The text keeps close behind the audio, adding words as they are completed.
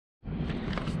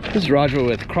This is Roger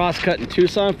with Crosscut in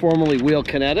Tucson, formerly Wheel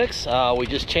Kinetics. We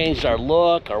just changed our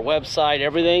look, our website,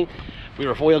 everything. We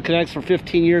were Wheel Kinetics for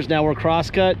 15 years, now we're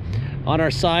Crosscut. On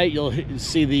our site, you'll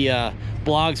see the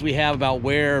blogs we have about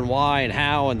where and why and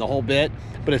how and the whole bit,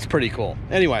 but it's pretty cool.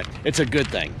 Anyway, it's a good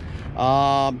thing.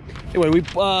 Anyway, we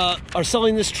are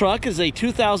selling this truck as a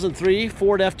 2003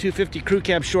 Ford F250 crew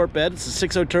cab short bed. It's a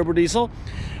 6.0 turbo diesel.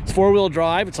 It's four-wheel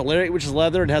drive. It's a Lariat, which is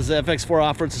leather, and has the FX4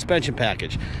 off-road suspension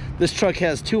package. This truck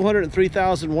has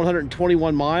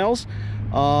 203,121 miles.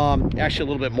 Actually, a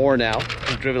little bit more now.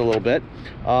 I've driven a little bit.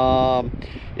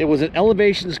 It was an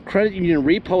Elevations Credit Union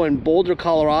repo in Boulder,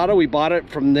 Colorado. We bought it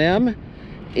from them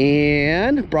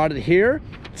and brought it here.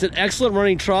 It's an excellent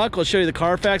running truck. I'll show you the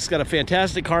Carfax. It's got a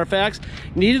fantastic Carfax.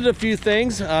 Needed a few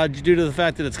things due to the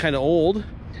fact that it's kind of old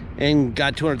and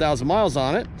got 200,000 miles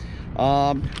on it.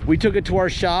 We took it to our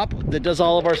shop that does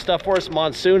all of our stuff for us,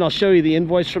 Monsoon. I'll show you the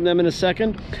invoice from them in a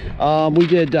second. We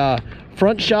did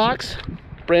front shocks,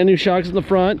 brand new shocks in the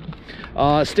front,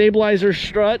 stabilizer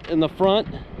strut in the front,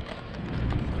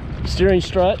 steering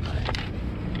strut,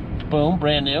 boom,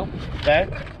 brand new. Okay.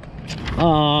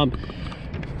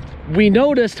 We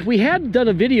noticed we had done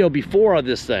a video before on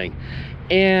this thing,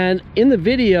 and in the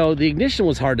video the ignition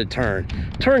was hard to turn.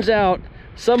 Turns out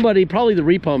somebody, probably the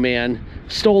repo man,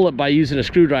 stole it by using a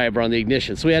screwdriver on the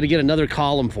ignition, so we had to get another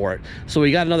column for it. So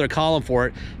we got another column for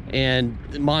it, and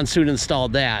Monsoon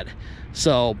installed that.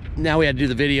 So now we had to do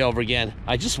the video over again.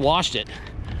 I just washed it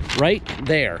right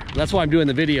there. That's why I'm doing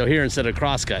the video here instead of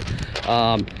Crosscut,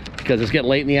 because it's getting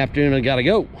late in the afternoon and I gotta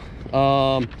go.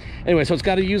 Anyway, so it's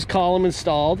got a used column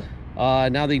installed.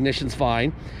 Now the ignition's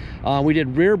fine. We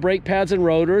did rear brake pads and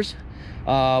rotors.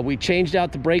 We changed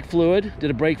out the brake fluid,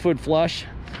 did a brake fluid flush.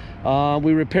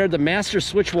 We repaired the master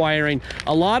switch wiring.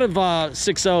 A lot of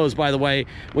 6.0s, by the way,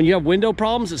 when you have window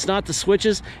problems, it's not the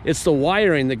switches, it's the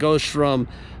wiring that goes from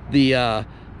the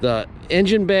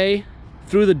engine bay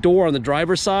through the door on the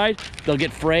driver's side. They'll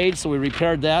get frayed, so we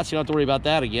repaired that, so you don't have to worry about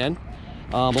that again.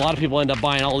 A lot of people end up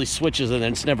buying all these switches and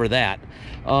then it's never that.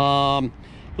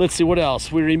 Let's see, what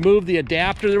else? We removed the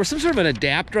adapter. There was some sort of an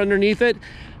adapter underneath it.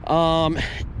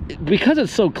 Because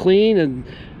it's so clean and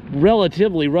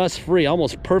relatively rust-free,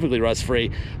 almost perfectly rust-free,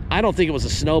 I don't think it was a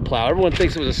snowplow. Everyone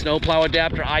thinks it was a snowplow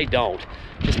adapter. I don't,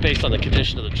 just based on the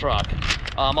condition of the truck.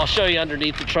 I'll show you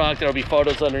underneath the truck. There'll be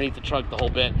photos underneath the truck, the whole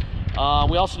bit.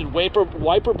 We also did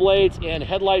wiper blades and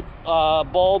headlight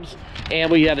bulbs, and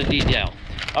we had a detail.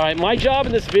 All right, my job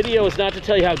in this video is not to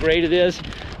tell you how great it is.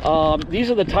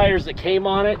 These are the tires that came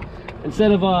on it.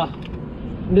 Instead of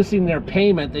missing their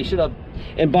payment, they should have,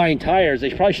 and buying tires, they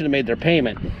probably should have made their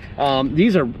payment.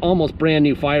 These are almost brand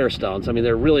new Firestones. I mean,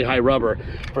 they're really high rubber.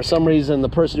 For some reason, the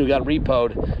person who got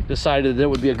repoed decided that it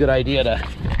would be a good idea to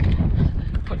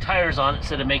put tires on it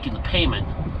instead of making the payment.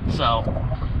 So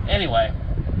anyway,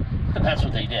 that's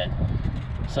what they did.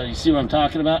 So you see what I'm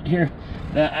talking about here?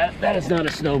 That is not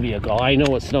a snow vehicle. I know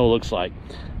what snow looks like.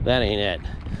 That ain't it.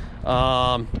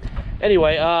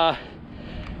 Anyway,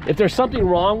 if there's something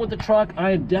wrong with the truck,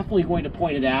 I am definitely going to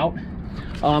point it out.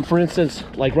 For instance,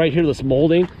 like right here, this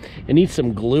molding, it needs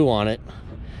some glue on it.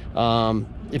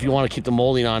 If you want to keep the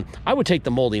molding on, I would take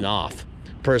the molding off,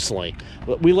 personally.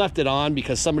 But we left it on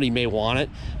because somebody may want it,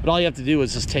 but all you have to do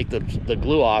is just take the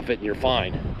glue off it and you're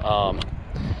fine.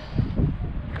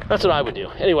 That's what I would do.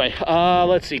 Anyway,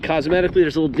 let's see, cosmetically,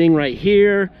 there's a little ding right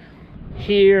here,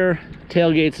 here.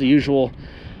 Tailgate's the usual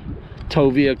tow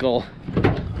vehicle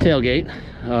tailgate.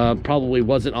 Probably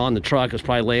wasn't on the truck. It was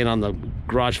probably laying on the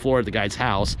garage floor at the guy's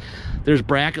house. There's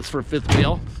brackets for fifth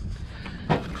wheel.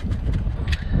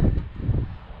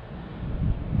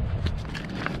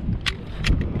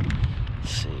 Let's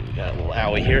see, we got a little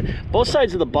alley here. Both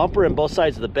sides of the bumper and both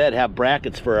sides of the bed have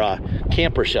brackets for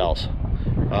camper shells.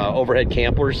 Overhead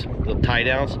campers, the tie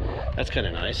downs. That's kind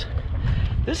of nice.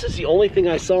 This is the only thing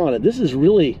I saw on it. This is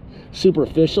really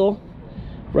superficial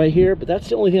right here, but that's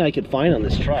the only thing I could find on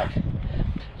this truck.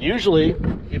 Usually,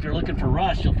 if you're looking for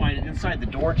rust, you'll find it inside the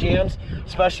door jambs,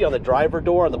 especially on the driver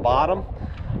door on the bottom,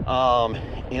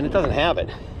 and it doesn't have it.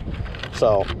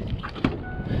 So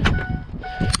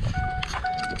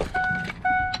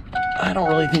I don't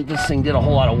really think this thing did a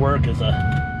whole lot of work as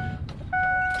a...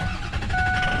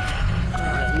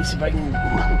 Let me see if I can...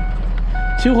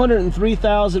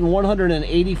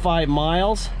 203,185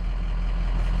 miles.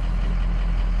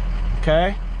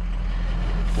 Okay,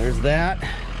 there's that.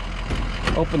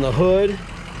 Open the hood.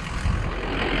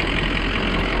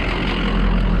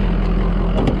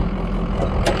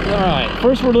 All right,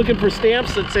 first we're looking for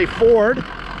stamps that say Ford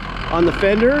on the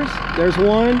fenders. There's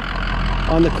one.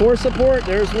 On the core support,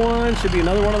 there's one. Should be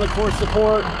another one on the core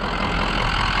support.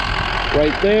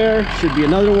 right there. Should be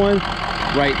another one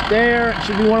right there.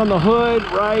 Should be one on the hood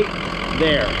right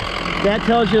there. That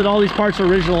tells you that all these parts are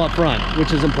original up front,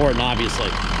 which is important, obviously.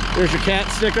 There's your cat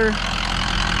sticker.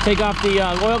 Take off the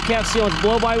oil cap, see how much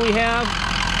blow-by we have.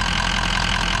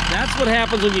 That's what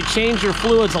happens when you change your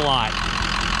fluids a lot.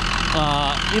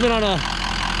 Even on a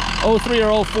 03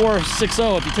 or 04 60,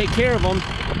 if you take care of them,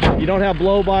 you don't have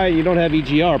blow-by, you don't have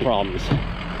EGR problems.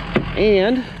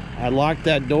 And I locked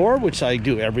that door, which I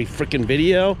do every freaking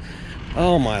video.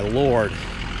 Oh my Lord.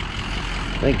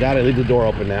 Thank God I leave the door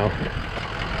open now.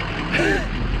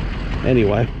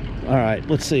 Anyway, all right,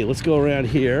 let's see. Let's go around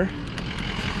here.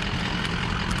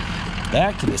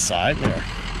 Back to this side there.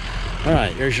 All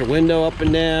right, there's your window up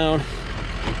and down.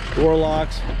 Door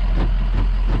locks.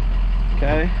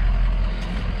 Okay.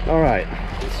 All right,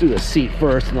 let's do the seat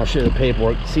first and I'll show you the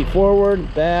paperwork. Seat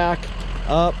forward, back,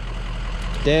 up,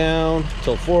 down,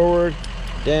 tilt forward,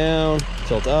 down,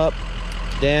 tilt up,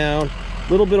 down.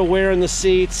 A little bit of wear in the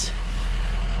seats.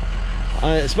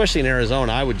 Especially in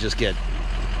Arizona, I would just get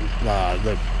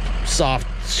the soft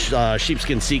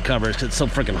sheepskin seat covers because it's so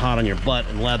freaking hot on your butt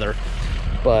and leather.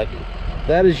 But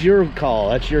that is your call.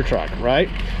 That's your truck, right?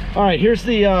 All right, here's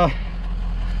the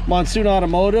Monsoon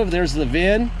Automotive. There's the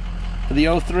VIN for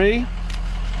the 03.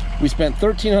 We spent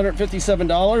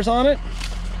 $1,357 on it.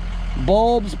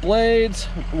 Bulbs, blades,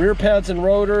 rear pads and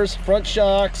rotors, front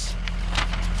shocks,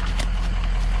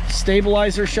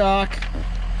 stabilizer shock,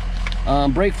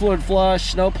 brake fluid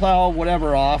flush, snow plow,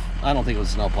 whatever off. I don't think it was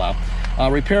snow plow.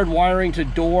 Repaired wiring to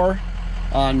door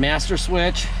on master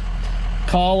switch,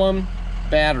 column,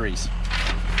 batteries,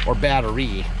 or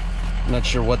battery. I'm not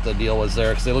sure what the deal was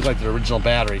there because they look like the original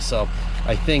battery, so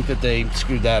I think that they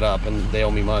screwed that up and they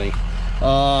owe me money.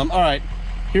 All right,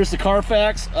 here's the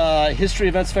Carfax history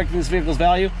events affecting this vehicle's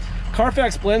value.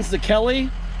 Carfax blends the Kelly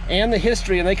and the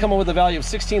history, and they come up with a value of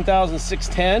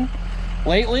 $16,610.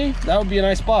 Lately, that would be a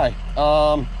nice buy.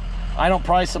 I don't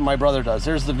price them, my brother does.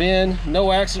 There's the VIN,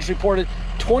 no accidents reported,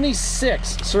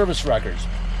 26 service records.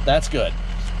 That's good.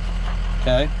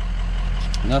 Okay,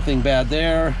 nothing bad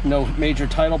there, no major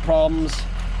title problems.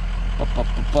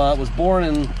 Was born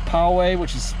in Poway,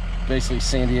 which is basically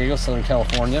San Diego, Southern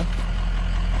California.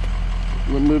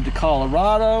 We moved to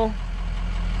Colorado.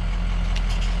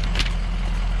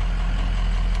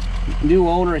 New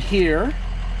owner here,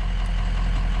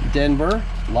 Denver.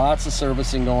 Lots of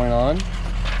servicing going on.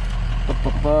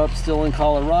 Still in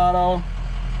Colorado.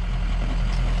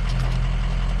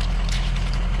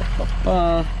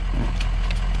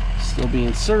 Still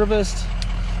being serviced.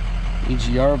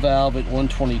 EGR valve at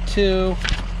 122.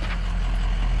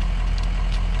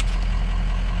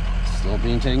 Still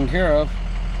being taken care of.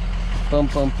 Boom,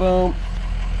 boom, boom.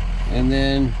 And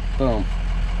then boom.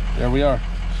 There we are.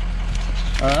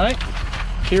 All right.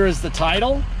 Here is the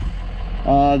title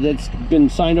that's been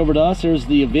signed over to us. There's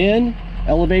the VIN,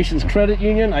 Elevations Credit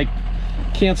Union. I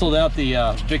canceled out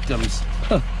the victim's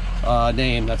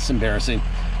name. That's embarrassing.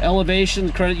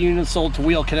 Elevation Credit Union sold to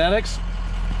Wheel Kinetics.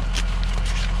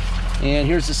 And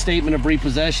here's the statement of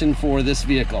repossession for this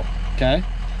vehicle. Okay,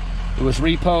 it was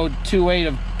repoed 2/8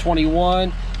 of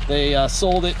 21. They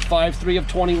sold it 5/3 of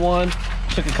 21.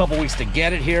 Took a couple weeks to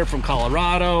get it here from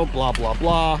Colorado. Blah blah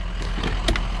blah.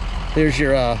 There's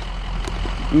your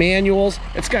manuals.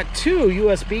 It's got two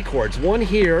USB cords, one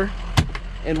here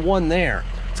and one there.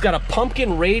 It's got a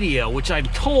pumpkin radio, which I'm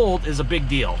told is a big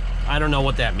deal. I don't know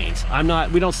what that means.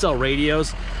 We don't sell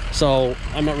radios, so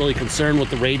I'm not really concerned with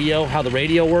the radio, how the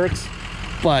radio works.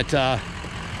 But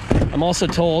I'm also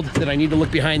told that I need to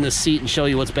look behind the seat and show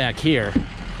you what's back here,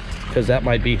 because that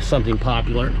might be something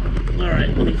popular. All right,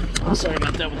 sorry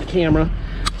about that with the camera.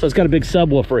 So it's got a big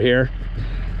subwoofer here.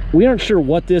 We aren't sure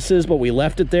what this is, but we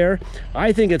left it there.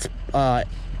 I think it's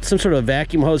some sort of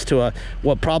vacuum hose to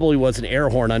what probably was an air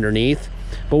horn underneath,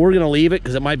 but we're gonna leave it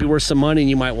because it might be worth some money and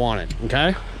you might want it,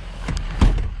 okay?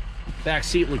 Back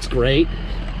seat looks great.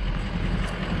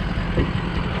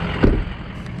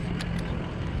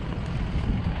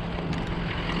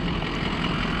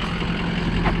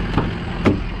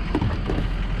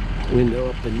 Window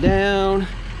up and down.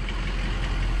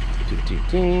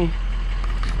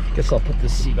 Guess I'll put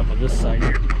this seat up on this side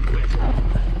here real quick.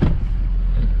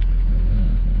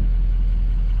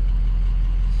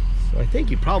 So I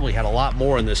think you probably had a lot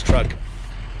more in this truck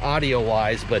audio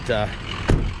wise, but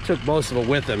took most of it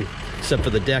with him except for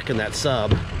the deck and that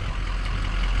sub.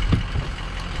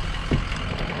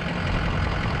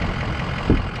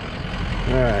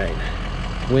 All right,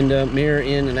 window, mirror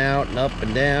in and out and up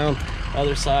and down.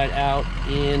 Other side, out,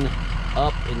 in,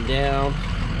 up and down.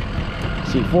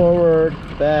 Seat forward,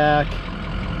 back,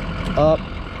 up,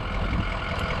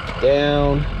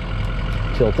 down,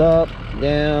 Tilt up,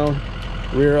 down,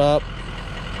 rear up,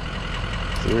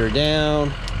 rear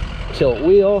down, tilt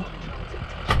wheel.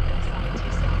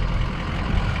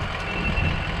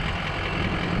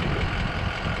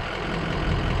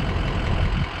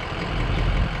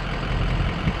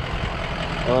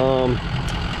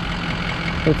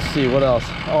 Let's see what else.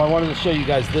 Oh, I wanted to show you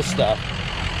guys this stuff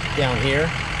down here.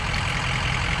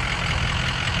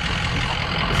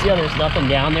 See how there's nothing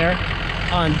down there?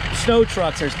 On snow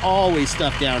trucks, there's always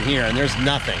stuff down here, and there's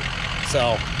nothing.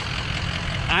 So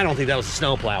I don't think that was a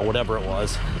snow plow, whatever it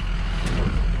was.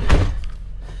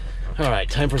 All right,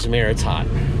 time for some air. It's hot.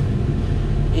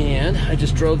 And I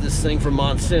just drove this thing from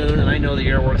Monsoon, and I know the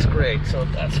air works great, so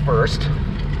that's first.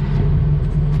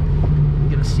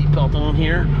 Get a seatbelt on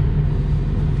here.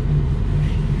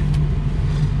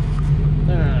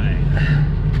 All right.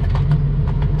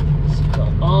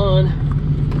 Seatbelt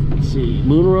on. Let's see,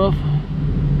 moonroof,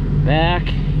 back,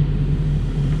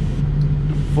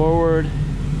 forward.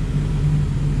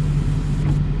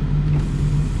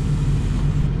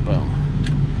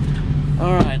 Boom.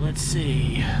 All right, let's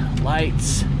see,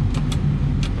 lights.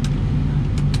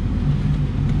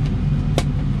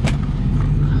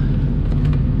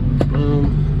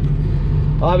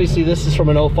 Obviously this is from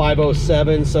an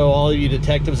 0507, so all of you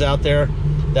detectives out there,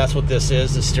 that's what this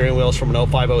is. The steering wheel is from an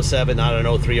 0507, not an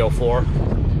 0304.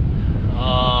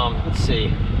 Let's see.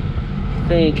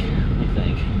 Let me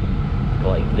think. Go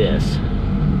like this.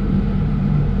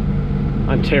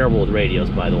 I'm terrible with radios,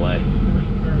 by the way.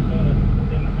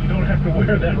 You don't have to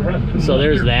wear that rest. So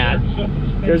there's that.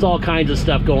 There's all kinds of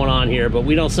stuff going on here, but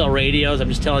we don't sell radios. I'm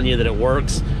just telling you that it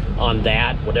works on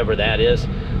that, whatever that is.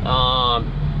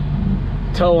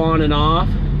 Tow on and off.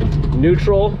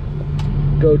 Neutral.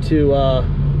 Go to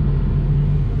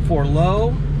for low.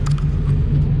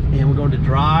 And we're going to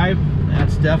drive.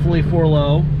 That's definitely for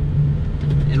low.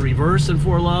 In reverse and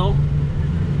for low.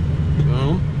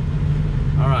 Boom.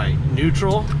 All right,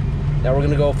 neutral. Now we're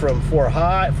going to go from for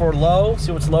low.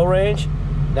 See what's low range?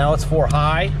 Now it's for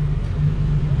high.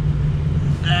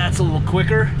 That's a little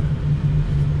quicker.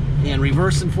 And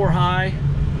reverse and for high.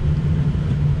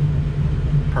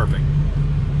 Perfect.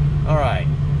 All right,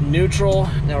 neutral.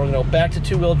 Now we're gonna go back to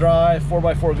two-wheel drive.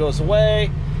 4x4 goes away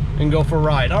and go for a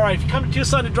ride. All right, if you come to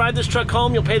Tucson to drive this truck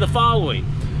home, you'll pay the following.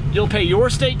 You'll pay your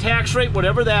state tax rate,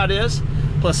 whatever that is,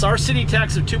 plus our city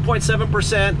tax of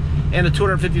 2.7% and a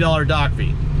 $250 dock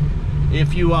fee.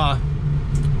 If you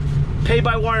pay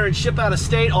by wire and ship out of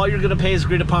state, all you're gonna pay is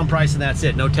agreed upon price, and that's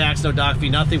it. No tax, no dock fee,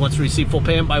 nothing. Once we receive full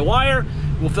payment by wire,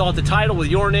 we'll fill out the title with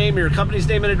your name, your company's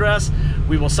name and address.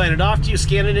 We will sign it off to you,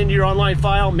 scan it into your online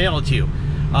file, mail it to you.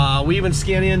 We even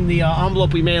scan in the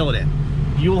envelope we mail it in.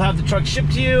 You will have the truck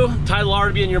shipped to you. Title ought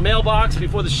to be in your mailbox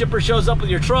before the shipper shows up with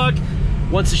your truck.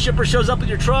 Once the shipper shows up with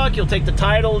your truck, you'll take the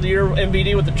title to your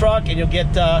MVD with the truck and you'll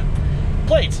get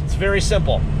plates. It's very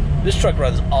simple. This truck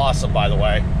runs awesome, by the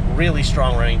way. Really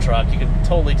strong running truck. You can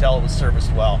totally tell it was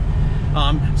serviced well.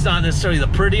 It's not necessarily the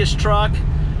prettiest truck,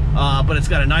 but it's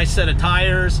got a nice set of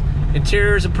tires.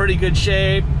 Interior's in pretty good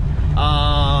shape.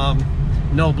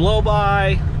 No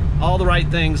blow-by. All the right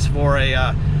things for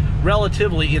a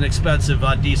relatively inexpensive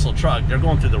diesel truck. They're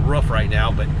going through the roof right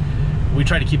now, but we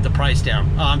try to keep the price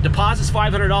down. Deposit's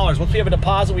 $500. Once we have a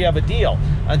deposit, we have a deal.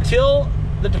 Until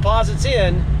the deposit's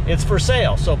in, it's for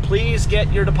sale. So please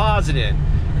get your deposit in.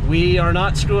 We are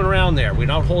not screwing around there. We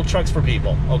don't hold trucks for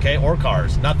people, okay, or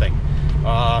cars, nothing.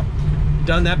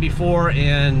 Done that before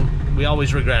and we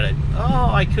always regret it. Oh,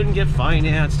 I couldn't get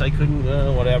financed. I couldn't,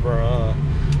 whatever.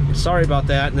 Sorry about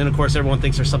that. And then of course everyone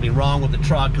thinks there's something wrong with the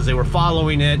truck because they were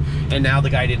following it and now the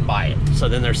guy didn't buy it. So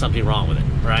then there's something wrong with it,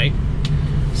 right?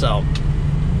 So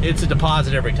it's a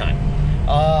deposit every time.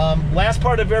 Last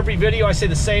part of every video I say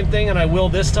the same thing, and I will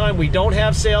this time. We don't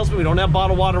have salesmen. We don't have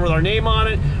bottled water with our name on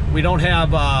it. We don't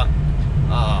have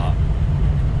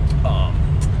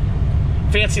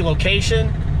fancy location.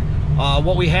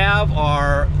 What we have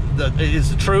is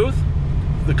the truth,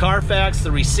 the Carfax,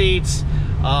 the receipts,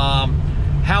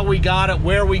 how we got it,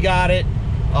 where we got it,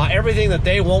 everything that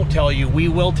they won't tell you, we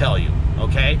will tell you,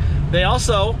 okay? They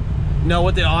also know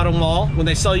at the auto mall, when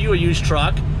they sell you a used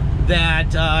truck,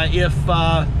 that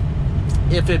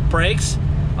if it breaks,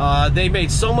 they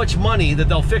made so much money that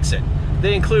they'll fix it.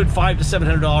 They include $500 to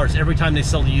 $700 every time they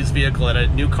sell the used vehicle at a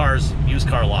used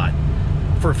car lot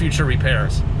for future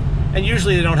repairs. And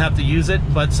usually they don't have to use it,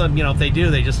 but some, if they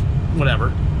do, they just,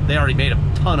 whatever. They already made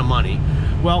a ton of money.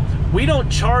 Well, we don't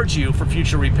charge you for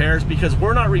future repairs because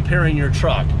we're not repairing your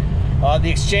truck. The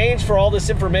exchange for all this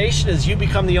information is you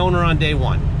become the owner on day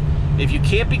one. If you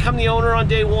can't become the owner on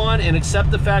day one and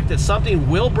accept the fact that something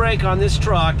will break on this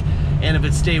truck And if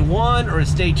it's day 1 or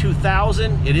it's day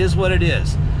 2000, it is what it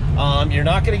is. You're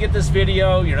not going to get this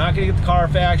video, you're not going to get the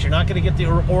Carfax, you're not going to get the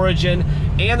origin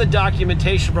and the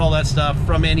documentation for all that stuff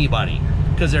from anybody,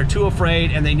 because they're too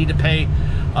afraid and they need to pay,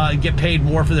 get paid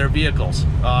more for their vehicles,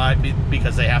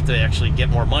 because they have to actually get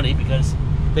more money because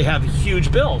they have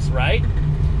huge bills, right?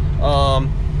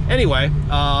 Anyway,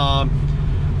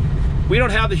 we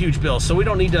don't have the huge bills, so we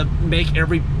don't need to make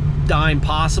every dime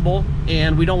possible,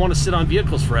 and we don't want to sit on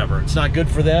vehicles forever. It's not good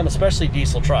for them, especially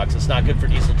diesel trucks. It's not good for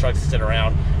diesel trucks to sit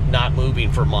around not moving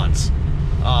for months.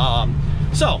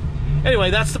 So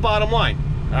anyway, that's the bottom line.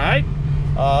 All right,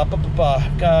 got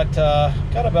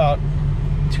about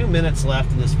 2 minutes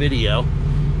left in this video,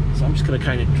 so I'm just going to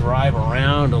kind of drive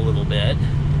around a little bit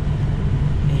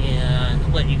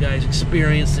and let you guys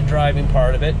experience the driving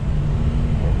part of it.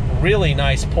 Really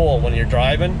nice pull when you're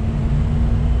driving.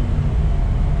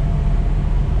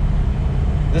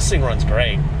 This thing runs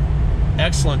great.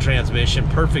 Excellent transmission,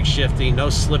 perfect shifting, no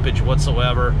slippage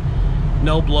whatsoever,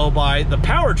 no blow by. The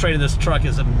powertrain of this truck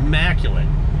is immaculate.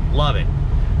 Love it.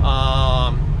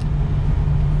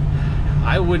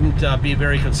 I wouldn't be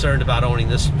very concerned about owning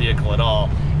this vehicle at all.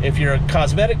 If you're a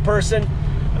cosmetic person,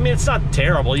 I mean, it's not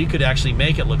terrible. You could actually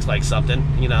make it look like something,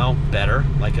 you know, better.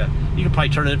 Like you could probably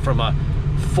turn it from a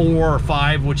 4 or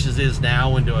 5, which it is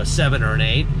now, into a 7 or an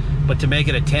 8. But to make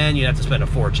it a 10, you'd have to spend a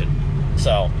fortune.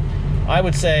 So I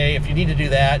would say if you need to do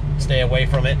that, stay away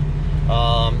from it.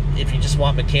 If you just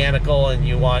want mechanical and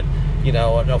you want, you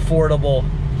know, an affordable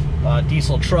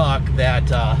diesel truck that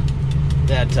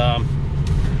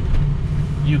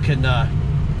you can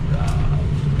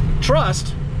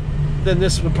trust, then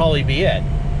this would probably be it.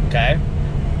 Okay.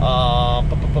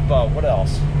 What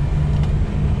else?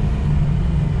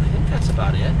 I think that's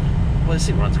about it. Well, this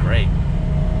thing runs great.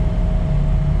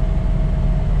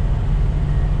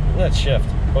 Let's shift.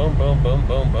 Boom, boom, boom,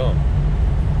 boom, boom.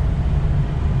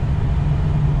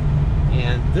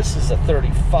 And this is a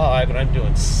 35, and I'm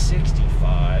doing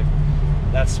 65.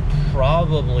 That's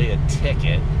probably a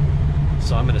ticket,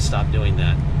 so I'm going to stop doing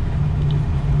that.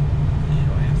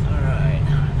 Anyway, all right.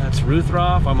 That's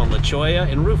Ruthroff. I'm on La Cholla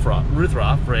in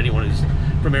Ruthroff, for anyone who's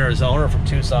from Arizona or from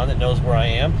Tucson that knows where I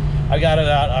am.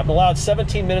 I'm allowed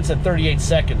 17 minutes and 38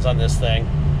 seconds on this thing,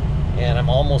 and I'm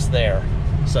almost there.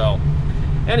 So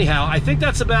anyhow, I think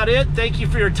that's about it. Thank you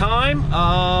for your time.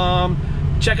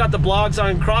 Check out the blogs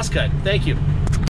on Crosscut. Thank you.